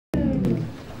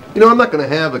You know, I'm not going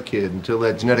to have a kid until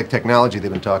that genetic technology they've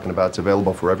been talking about is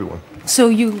available for everyone. So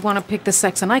you want to pick the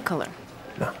sex and eye color?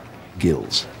 No,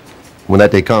 gills. When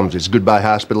that day comes, it's goodbye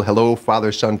hospital, hello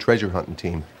father-son treasure hunting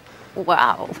team.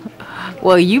 Wow.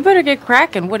 Well, you better get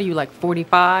cracking. What are you, like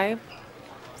 45?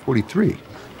 43.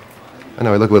 I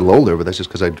know I look a little older, but that's just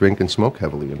because I drink and smoke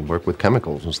heavily and work with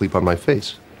chemicals and sleep on my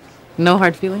face. No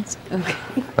hard feelings? Okay.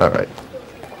 All right.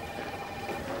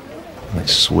 I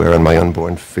swear on my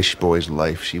unborn fish boy's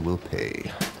life she will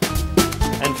pay.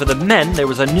 And for the men, there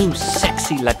was a new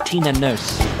sexy Latina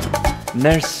nurse.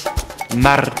 Nurse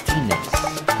Martinez.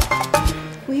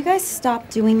 Will you guys stop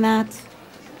doing that?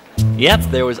 Yep,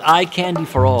 there was eye candy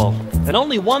for all. And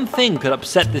only one thing could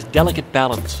upset this delicate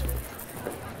balance.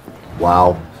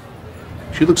 Wow.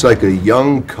 She looks like a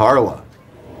young Carla.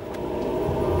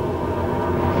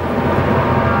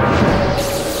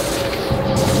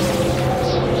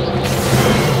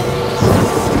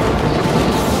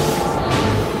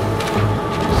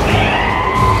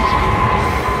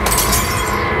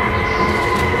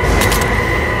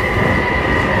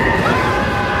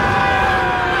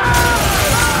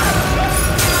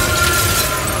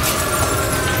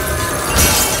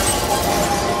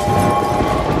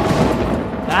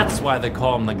 That's why they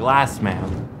call him the Glass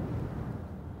Man.